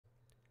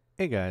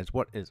Hey guys,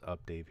 what is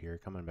up? Dave here,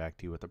 coming back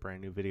to you with a brand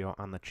new video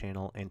on the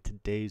channel, and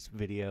today's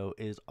video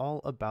is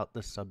all about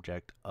the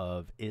subject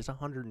of is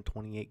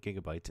 128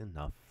 gigabytes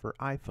enough for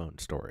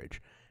iPhone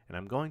storage? And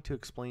I'm going to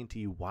explain to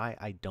you why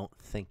I don't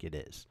think it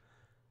is.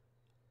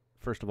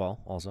 First of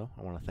all, also,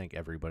 I want to thank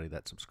everybody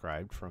that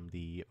subscribed from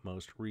the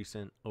most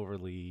recent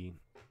overly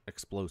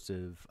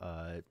explosive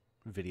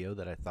video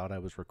that I thought I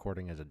was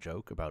recording as a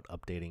joke about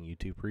updating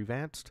YouTube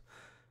Revanced.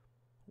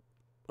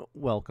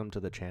 Welcome to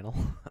the channel.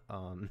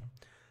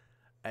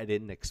 I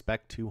didn't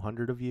expect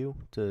 200 of you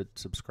to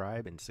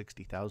subscribe and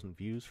 60,000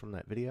 views from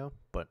that video,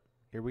 but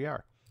here we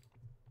are.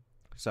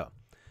 So,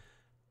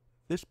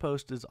 this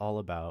post is all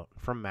about,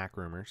 from Mac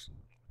Rumors,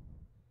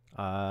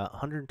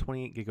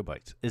 128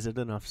 gigabytes. Is it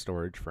enough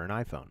storage for an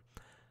iPhone?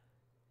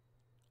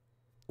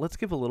 Let's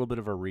give a little bit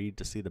of a read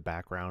to see the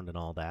background and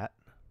all that,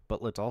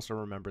 but let's also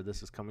remember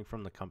this is coming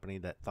from the company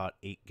that thought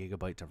 8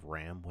 gigabytes of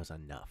RAM was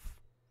enough.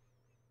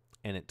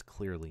 And it's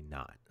clearly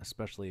not,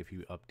 especially if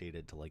you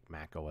updated to like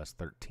Mac OS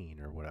 13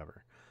 or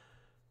whatever.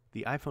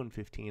 The iPhone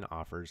 15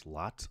 offers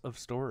lots of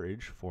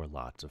storage for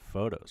lots of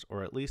photos,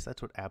 or at least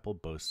that's what Apple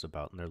boasts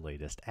about in their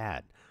latest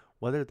ad.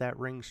 Whether that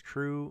rings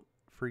true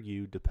for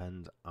you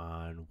depends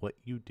on what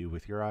you do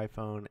with your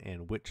iPhone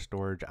and which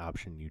storage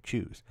option you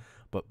choose.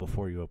 But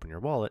before you open your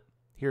wallet,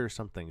 here are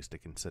some things to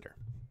consider.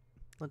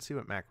 Let's see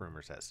what Mac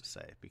Rumors has to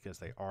say, because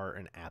they are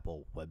an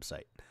Apple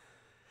website.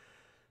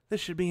 This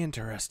should be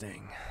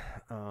interesting.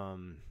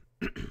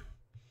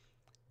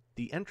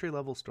 The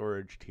entry-level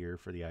storage tier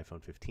for the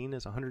iPhone 15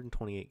 is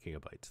 128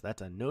 gigabytes.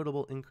 That's a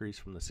notable increase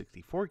from the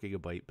 64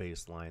 gigabyte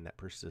baseline that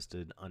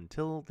persisted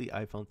until the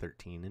iPhone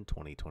 13 in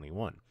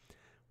 2021.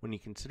 When you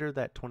consider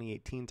that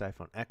 2018's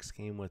iPhone X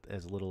came with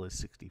as little as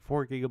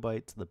 64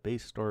 gigabytes, the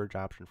base storage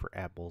option for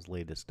Apple's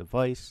latest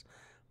device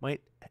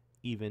might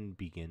even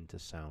begin to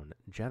sound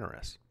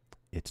generous.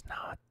 It's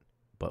not,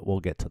 but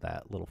we'll get to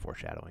that. Little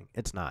foreshadowing.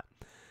 It's not.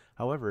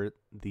 However,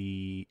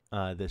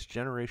 this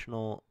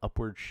generational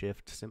upward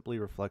shift simply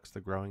reflects the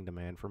growing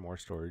demand for more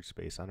storage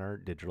space on our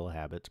digital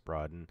habits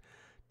broaden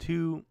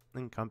to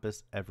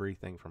encompass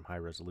everything from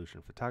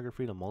high-resolution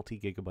photography to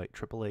multi-gigabyte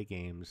AAA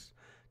games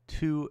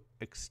to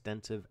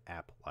extensive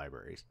app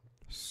libraries.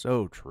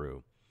 So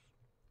true.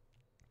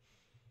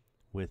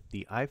 With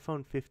the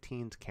iPhone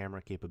 15's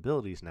camera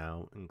capabilities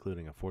now,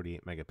 including a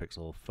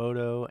 48-megapixel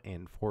photo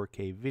and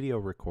 4K video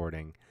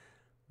recording,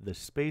 the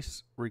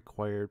space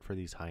required for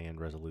these high-end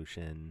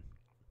resolution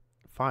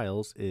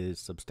files is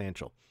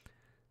substantial.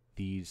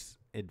 These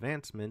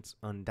advancements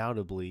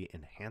undoubtedly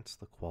enhance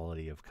the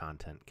quality of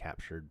content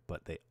captured,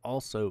 but they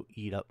also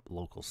eat up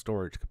local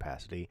storage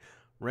capacity,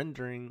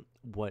 rendering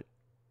what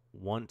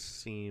once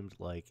seemed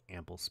like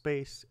ample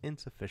space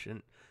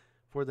insufficient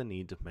for the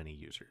needs of many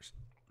users.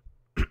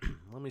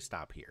 Let me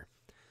stop here.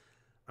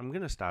 I'm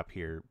going to stop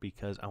here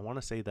because I want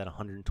to say that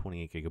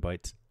 128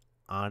 gigabytes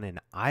on an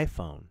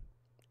iPhone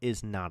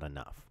is not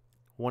enough.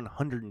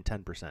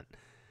 110%.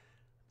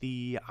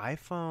 The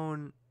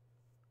iPhone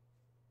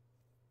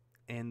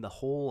and the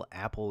whole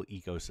Apple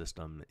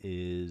ecosystem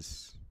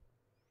is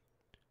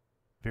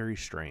very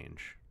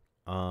strange.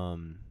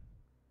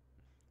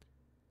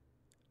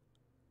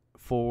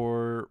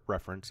 For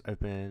reference, I've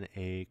been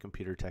a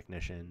computer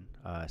technician,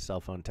 cell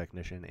phone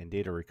technician, and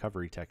data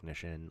recovery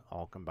technician,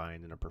 all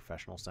combined in a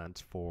professional sense,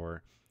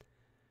 for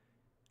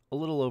a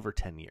little over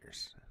 10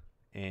 years.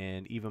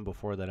 And even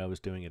before that, I was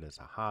doing it as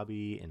a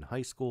hobby in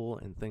high school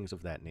and things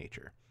of that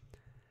nature.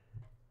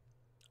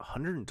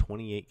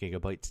 128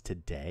 gigabytes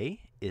today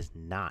is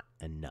not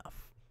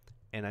enough.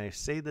 And I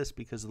say this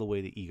because of the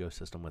way the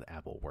ecosystem with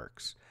Apple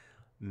works.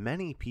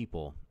 Many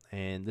people,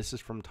 and this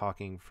is from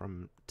talking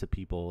to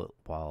people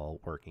while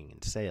working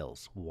in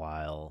sales,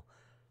 while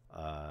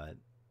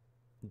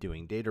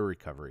doing data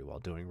recovery, while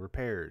doing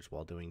repairs,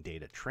 while doing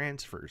data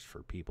transfers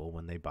for people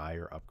when they buy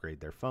or upgrade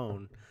their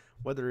phone,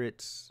 whether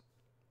it's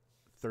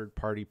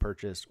third-party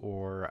purchase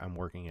or I'm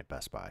working at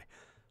Best Buy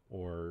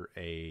or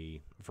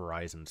a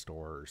Verizon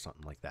store or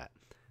something like that.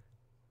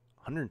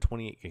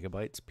 128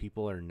 gigabytes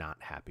people are not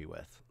happy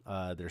with.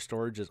 Their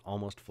storage is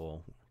almost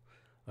full.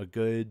 A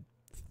good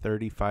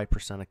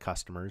 35% of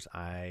customers,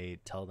 I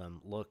tell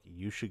them, look,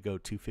 you should go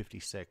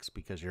 256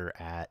 because you're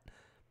at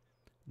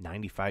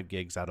 95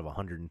 gigs out of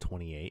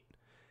 128.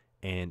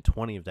 And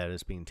 20 of that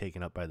is being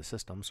taken up by the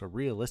system. So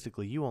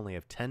realistically, you only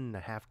have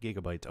 10.5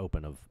 gigabytes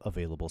open of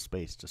available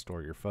space to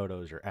store your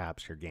photos, your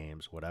apps, your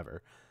games,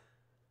 whatever.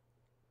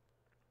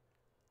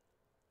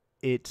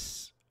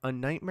 It's a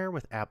nightmare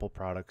with Apple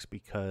products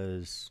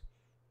because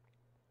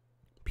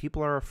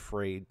people are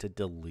afraid to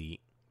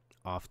delete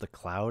off the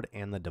cloud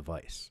and the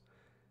device.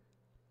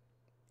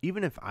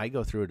 Even if I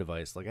go through a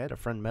device, like I had a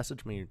friend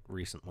message me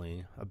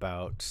recently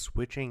about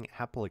switching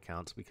Apple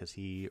accounts because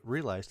he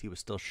realized he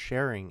was still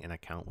sharing an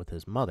account with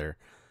his mother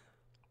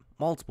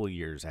multiple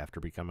years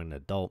after becoming an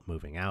adult,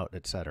 moving out,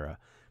 etc.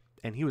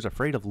 And he was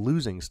afraid of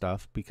losing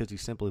stuff because he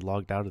simply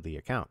logged out of the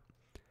account.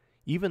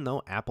 Even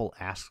though Apple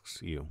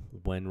asks you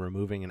when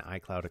removing an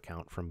iCloud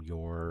account from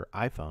your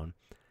iPhone,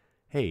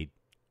 hey,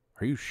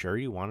 Are you sure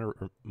you want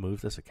to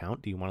remove this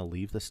account? Do you want to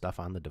leave this stuff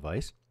on the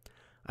device?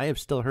 I have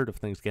still heard of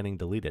things getting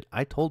deleted.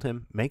 I told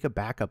him, make a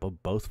backup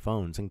of both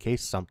phones in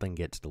case something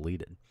gets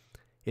deleted.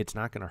 It's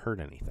not going to hurt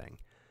anything.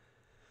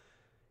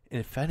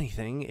 If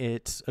anything,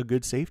 it's a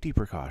good safety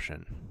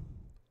precaution.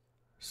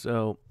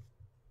 So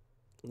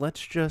let's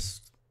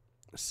just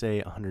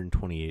say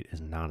 128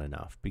 is not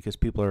enough because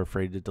people are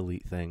afraid to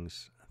delete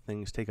things.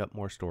 Things take up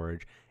more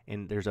storage.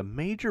 And there's a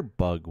major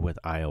bug with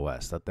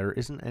iOS that there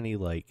isn't any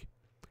like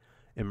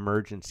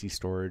emergency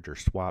storage or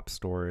swap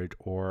storage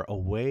or a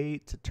way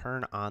to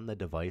turn on the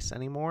device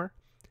anymore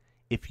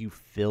if you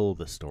fill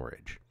the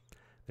storage.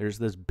 There's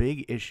this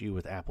big issue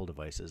with Apple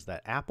devices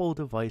that Apple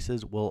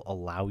devices will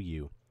allow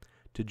you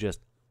to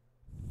just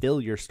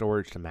fill your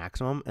storage to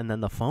maximum, and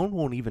then the phone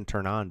won't even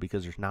turn on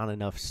because there's not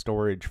enough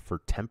storage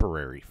for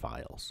temporary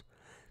files.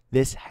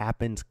 This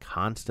happens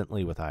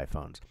constantly with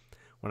iPhones.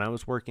 When I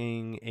was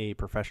working a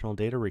professional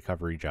data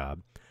recovery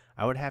job,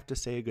 I would have to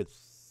say a good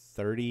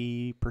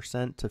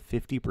 30% to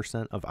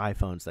 50% of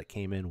iPhones that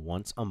came in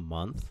once a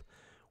month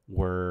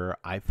were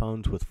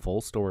iPhones with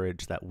full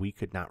storage that we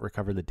could not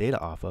recover the data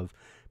off of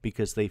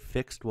because they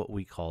fixed what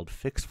we called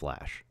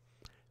FixFlash.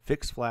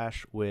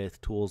 FixFlash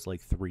with tools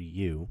like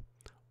 3U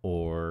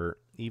or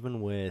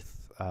even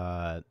with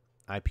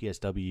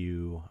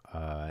IPSW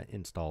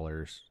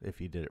installers,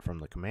 if you did it from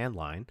the command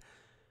line.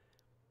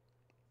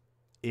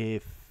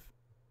 If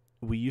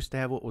we used to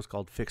have what was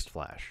called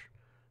FixFlash,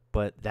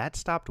 but that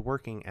stopped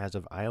working as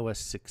of iOS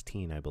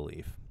 16, I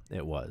believe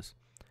it was.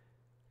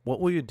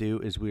 What we would do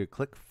is we would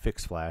click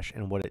FixFlash,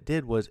 and what it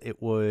did was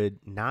it would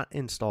not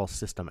install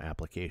system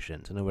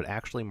applications, and it would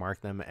actually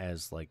mark them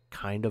as like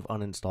kind of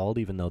uninstalled,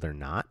 even though they're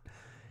not.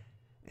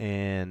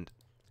 And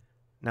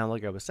now,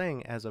 like I was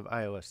saying, as of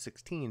iOS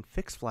 16,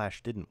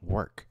 FixFlash didn't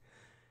work.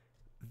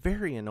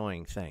 Very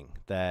annoying thing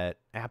that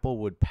Apple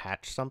would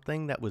patch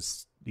something that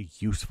was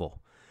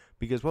useful.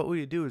 Because what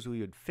we would do is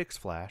we would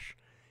FixFlash.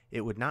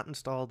 It would not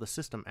install the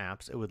system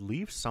apps. It would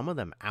leave some of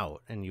them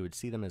out, and you would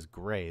see them as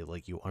gray,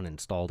 like you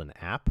uninstalled an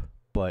app,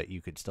 but you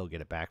could still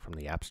get it back from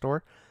the App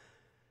Store.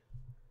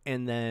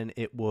 And then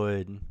it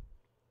would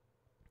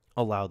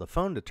allow the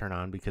phone to turn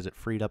on because it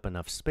freed up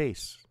enough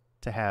space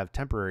to have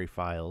temporary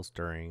files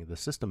during the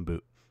system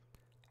boot.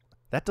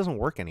 That doesn't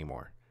work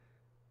anymore,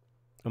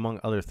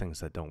 among other things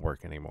that don't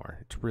work anymore.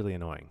 It's really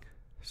annoying.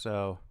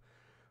 So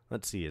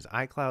let's see, is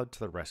iCloud to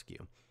the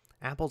rescue?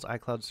 Apple's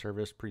iCloud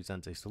service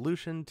presents a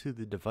solution to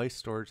the device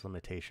storage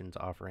limitations,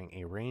 offering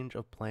a range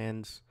of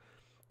plans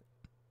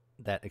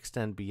that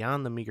extend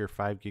beyond the meager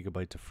 5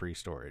 gigabytes of free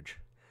storage.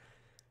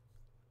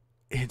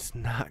 It's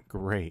not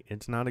great.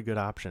 It's not a good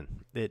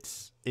option.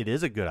 It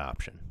is a good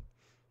option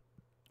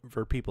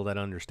for people that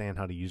understand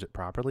how to use it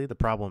properly. The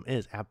problem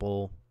is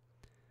Apple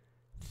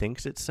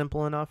thinks it's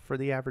simple enough for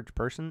the average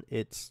person.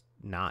 It's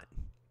not.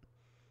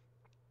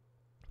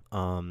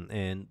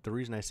 And the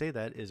reason I say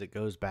that is it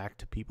goes back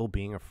to people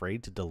being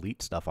afraid to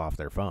delete stuff off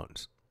their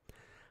phones.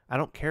 I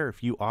don't care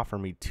if you offer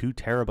me 2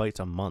 terabytes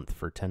a month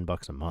for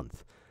 $10 a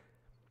month.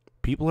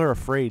 People are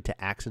afraid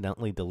to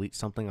accidentally delete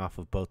something off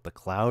of both the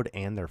cloud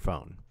and their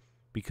phone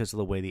because of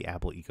the way the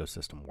Apple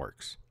ecosystem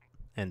works.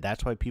 And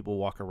that's why people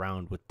walk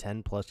around with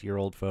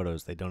 10-plus-year-old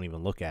photos they don't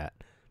even look at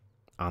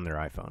on their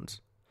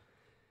iPhones.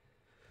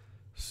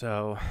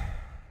 So,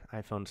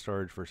 iPhone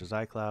storage versus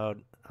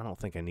iCloud, I don't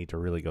think I need to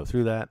really go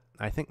through that.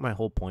 I think my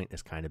whole point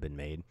has kind of been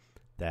made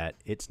that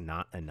it's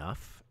not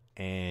enough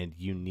and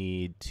you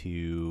need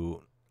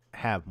to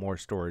have more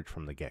storage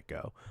from the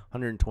get-go.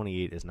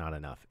 128 is not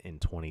enough in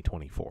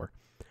 2024.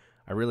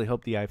 I really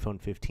hope the iPhone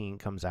 15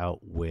 comes out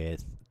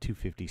with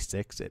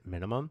 256 at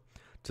minimum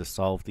to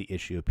solve the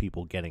issue of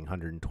people getting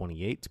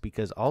 128s,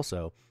 because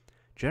also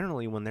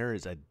generally when there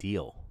is a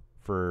deal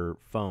for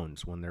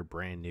phones, when they're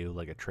brand new,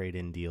 like a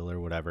trade-in deal or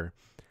whatever,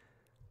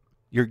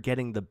 you're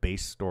getting the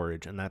base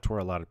storage, and that's where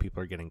a lot of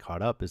people are getting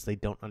caught up, is they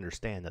don't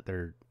understand that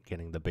they're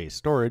getting the base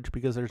storage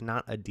because there's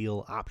not a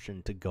deal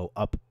option to go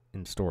up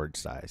in storage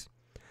size.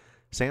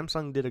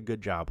 Samsung did a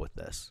good job with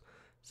this.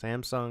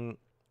 Samsung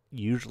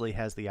usually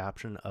has the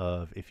option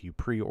of, if you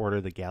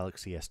pre-order the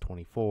Galaxy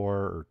S24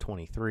 or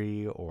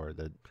 23, or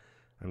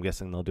I'm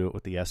guessing they'll do it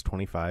with the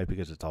S25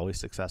 because it's always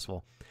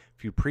successful.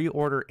 If you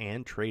pre-order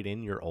and trade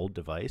in your old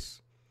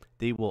device,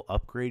 they will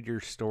upgrade your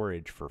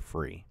storage for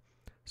free.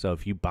 So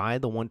if you buy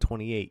the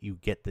 128, you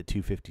get the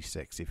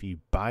 256. If you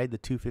buy the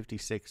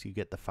 256, you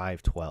get the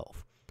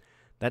 512.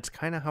 That's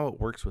kind of how it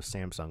works with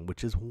Samsung,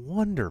 which is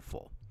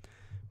wonderful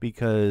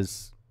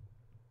because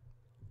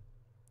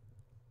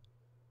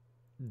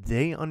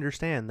they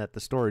understand that the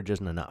storage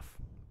isn't enough.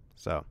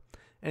 So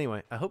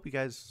anyway, I hope you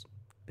guys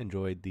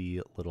enjoyed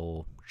the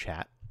little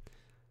chat.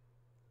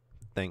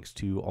 Thanks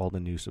to all the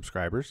new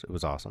subscribers. It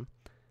was awesome.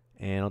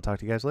 And I'll talk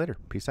to you guys later.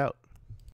 Peace out.